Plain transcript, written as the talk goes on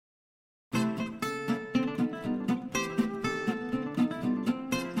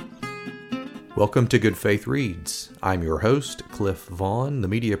Welcome to Good Faith Reads. I'm your host, Cliff Vaughn, the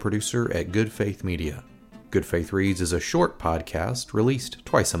media producer at Good Faith Media. Good Faith Reads is a short podcast released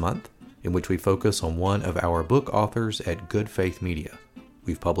twice a month in which we focus on one of our book authors at Good Faith Media.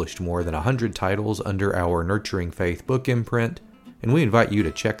 We've published more than 100 titles under our Nurturing Faith book imprint, and we invite you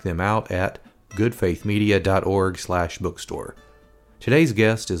to check them out at goodfaithmedia.org/bookstore. Today's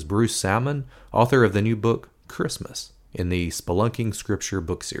guest is Bruce Salmon, author of the new book, Christmas, in the Spelunking Scripture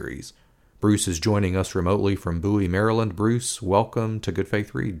book series. Bruce is joining us remotely from Bowie, Maryland. Bruce, welcome to Good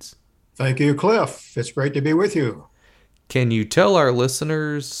Faith Reads. Thank you, Cliff. It's great to be with you. Can you tell our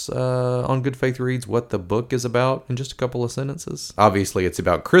listeners on Good Faith Reads what the book is about in just a couple of sentences? Obviously, it's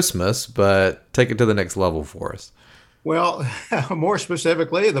about Christmas, but take it to the next level for us. Well, more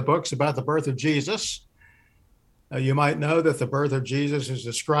specifically, the book's about the birth of Jesus. You might know that the birth of Jesus is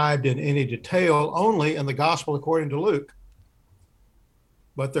described in any detail only in the Gospel according to Luke.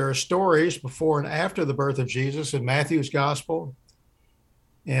 But there are stories before and after the birth of Jesus in Matthew's Gospel.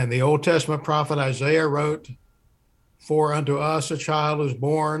 And the Old Testament prophet Isaiah wrote, "For unto us a child is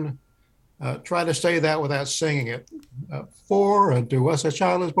born." Try to say that without singing it. For unto us a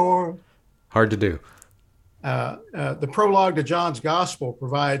child is born. Hard to do. The prologue to John's Gospel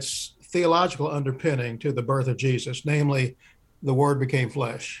provides theological underpinning to the birth of Jesus, namely, the Word became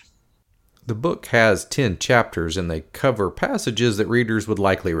flesh. The book has 10 chapters, and they cover passages that readers would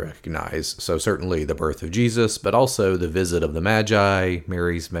likely recognize. So certainly the birth of Jesus, but also the visit of the Magi,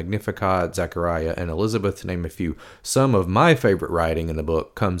 Mary's Magnificat, Zechariah, and Elizabeth, to name a few. Some of my favorite writing in the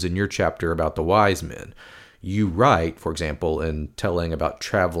book comes in your chapter about the wise men. You write, for example, in telling about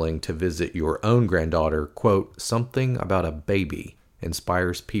traveling to visit your own granddaughter, quote, "Something about a baby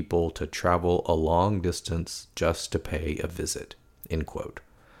inspires people to travel a long distance just to pay a visit," end quote.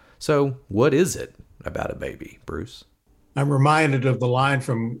 So what is it about a baby, Bruce? I'm reminded of the line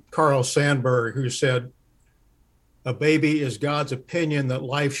from Carl Sandburg, who said, "A baby is God's opinion that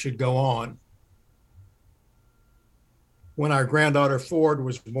life should go on." When our granddaughter Ford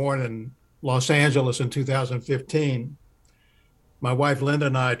was born in Los Angeles in 2015, my wife Linda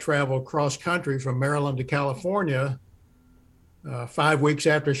and I traveled cross country from Maryland to California 5 weeks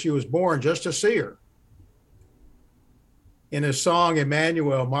after she was born just to see her. In his song,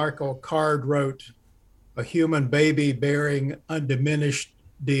 Emmanuel, Michael Card wrote, "A human baby bearing undiminished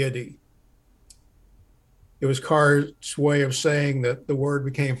deity." It was Card's way of saying that the Word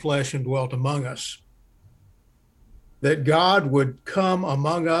became flesh and dwelt among us. That God would come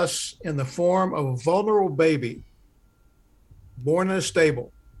among us in the form of a vulnerable baby, born in a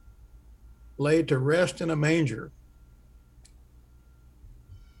stable, laid to rest in a manger.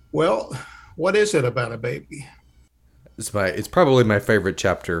 Well, what is it about a baby? It's probably my favorite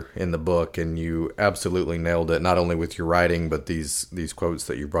chapter in the book, and you absolutely nailed it, not only with your writing, but these quotes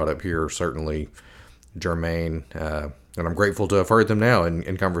that you brought up here are certainly germane, and I'm grateful to have heard them now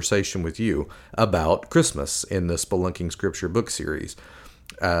in conversation with you about Christmas in the Spelunking Scripture book series.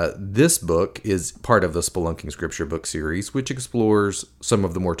 This book is part of the Spelunking Scripture book series, which explores some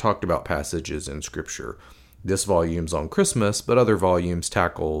of the more talked about passages in Scripture. This volume's on Christmas, but other volumes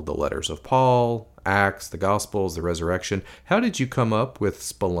tackle the letters of Paul, Acts, the Gospels, the resurrection. How did you come up with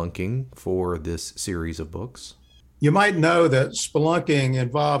spelunking for this series of books? You might know that spelunking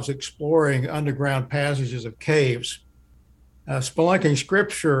involves exploring underground passages of caves. Spelunking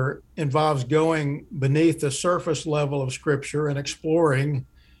Scripture involves going beneath the surface level of Scripture and exploring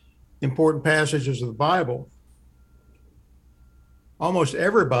important passages of the Bible. Almost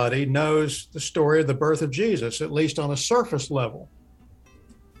everybody knows the story of the birth of Jesus, at least on a surface level.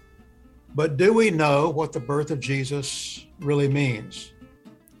 But do we know what the birth of Jesus really means?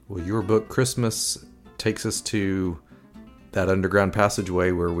 Well, your book, Christmas, takes us to that underground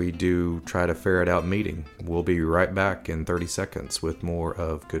passageway where we do try to ferret out meaning. We'll be right back in 30 seconds with more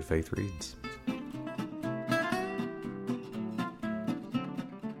of Good Faith Reads.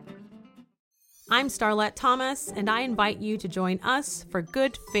 I'm Starlette Thomas, and I invite you to join us for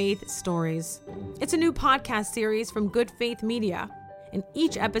Good Faith Stories. It's a new podcast series from Good Faith Media. In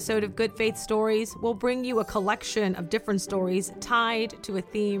each episode of Good Faith Stories, we'll bring you a collection of different stories tied to a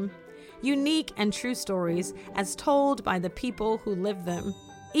theme. Unique and true stories as told by the people who live them.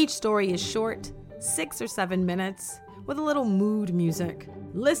 Each story is short, 6 or 7 minutes, with a little mood music.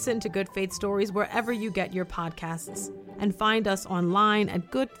 Listen to Good Faith Stories wherever you get your podcasts, and find us online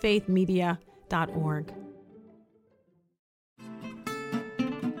at goodfaithmedia.org.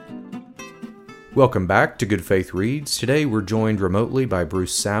 Welcome back to Good Faith Reads. Today we're joined remotely by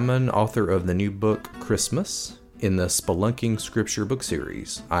Bruce Salmon, author of the new book, Christmas, in the Spelunking Scripture book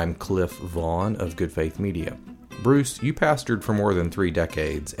series. I'm Cliff Vaughn of Good Faith Media. Bruce, you pastored for more than 3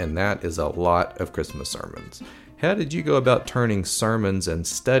 decades, and that is a lot of Christmas sermons. How did you go about turning sermons and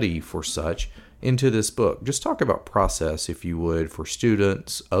study for such into this book? Just talk about process, if you would, for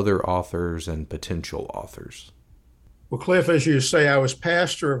students, other authors, and potential authors. Well, Cliff, as you say, I was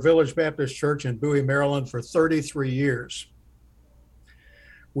pastor of Village Baptist Church in Bowie, Maryland for 33 years.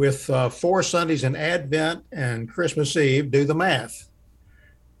 With 4 Sundays in Advent and Christmas Eve, do the math.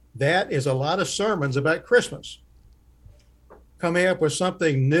 That is a lot of sermons about Christmas. Coming up with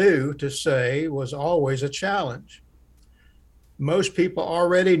something new to say was always a challenge. Most people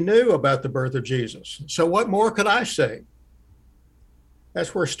already knew about the birth of Jesus. So what more could I say?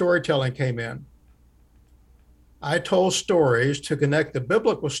 That's where storytelling came in. I told stories to connect the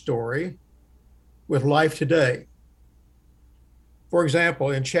biblical story with life today. For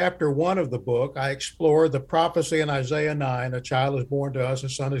example, in chapter 1 of the book, I explored the prophecy in Isaiah 9, a child is born to us, a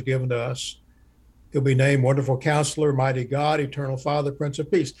son is given to us. He'll be named Wonderful Counselor, Mighty God, Eternal Father, Prince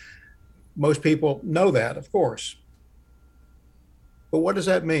of Peace. Most people know that, of course. But what does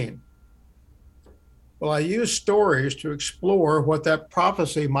that mean? Well, I use stories to explore what that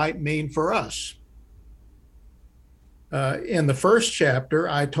prophecy might mean for us. In the first chapter,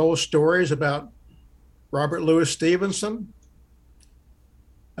 I told stories about Robert Louis Stevenson,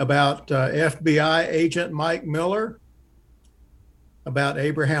 about FBI agent Mike Miller, about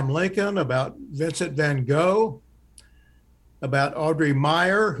Abraham Lincoln, about Vincent van Gogh, about Audrey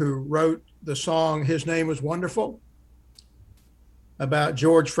Meyer, who wrote the song His Name Was Wonderful, about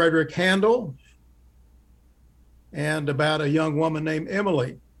George Frederick Handel, and about a young woman named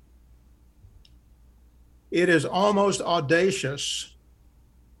Emily. It is almost audacious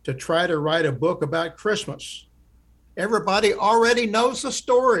to try to write a book about Christmas. Everybody already knows the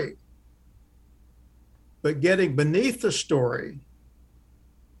story. But getting beneath the story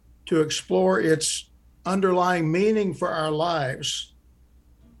to explore its underlying meaning for our lives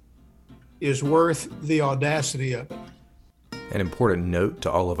is worth the audacity of it. An important note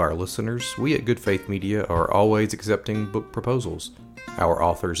to all of our listeners, we at Good Faith Media are always accepting book proposals. Our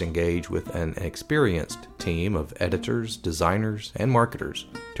authors engage with an experienced team of editors, designers, and marketers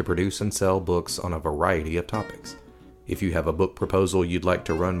to produce and sell books on a variety of topics. If you have a book proposal you'd like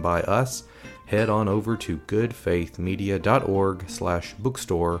to run by us, head on over to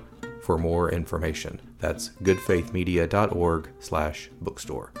goodfaithmedia.org/bookstore for more information. That's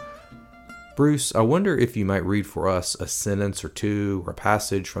goodfaithmedia.org/bookstore. Bruce, I wonder if you might read for us a sentence or two or a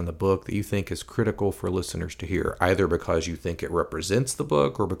passage from the book that you think is critical for listeners to hear, either because you think it represents the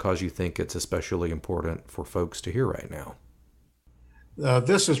book or because you think it's especially important for folks to hear right now.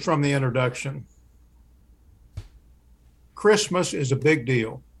 This is from the introduction. Christmas is a big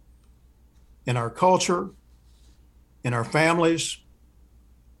deal in our culture, in our families,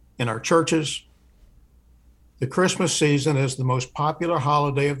 in our churches. The Christmas season is the most popular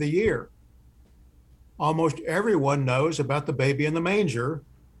holiday of the year. Almost everyone knows about the baby in the manger,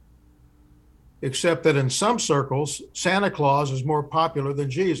 except that in some circles, Santa Claus is more popular than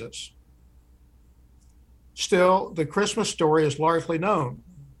Jesus. Still, the Christmas story is largely known.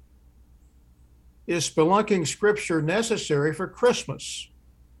 Is spelunking scripture necessary for Christmas?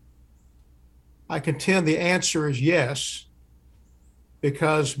 I contend the answer is yes,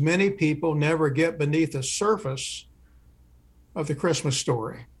 because many people never get beneath the surface of the Christmas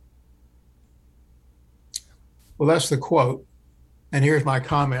story. Well, that's the quote, and here's my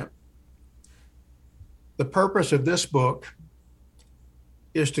comment. The purpose of this book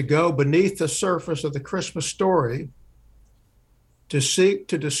is to go beneath the surface of the Christmas story to seek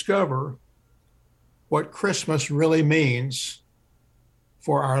to discover what Christmas really means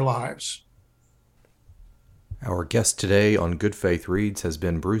for our lives. Our guest today on Good Faith Reads has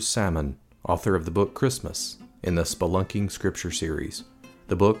been Bruce Salmon, author of the book Christmas in the Spelunking Scripture series.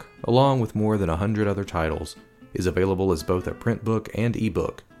 The book, along with more than 100 other titles, is available as both a print book and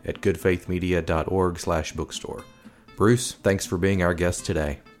ebook at goodfaithmedia.org/bookstore. Bruce, thanks for being our guest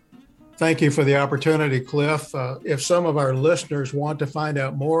today. Thank you for the opportunity, Cliff. If some of our listeners want to find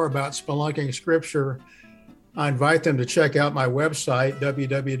out more about spelunking scripture, I invite them to check out my website,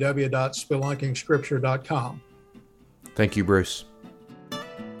 www.spelunkingscripture.com. Thank you, Bruce.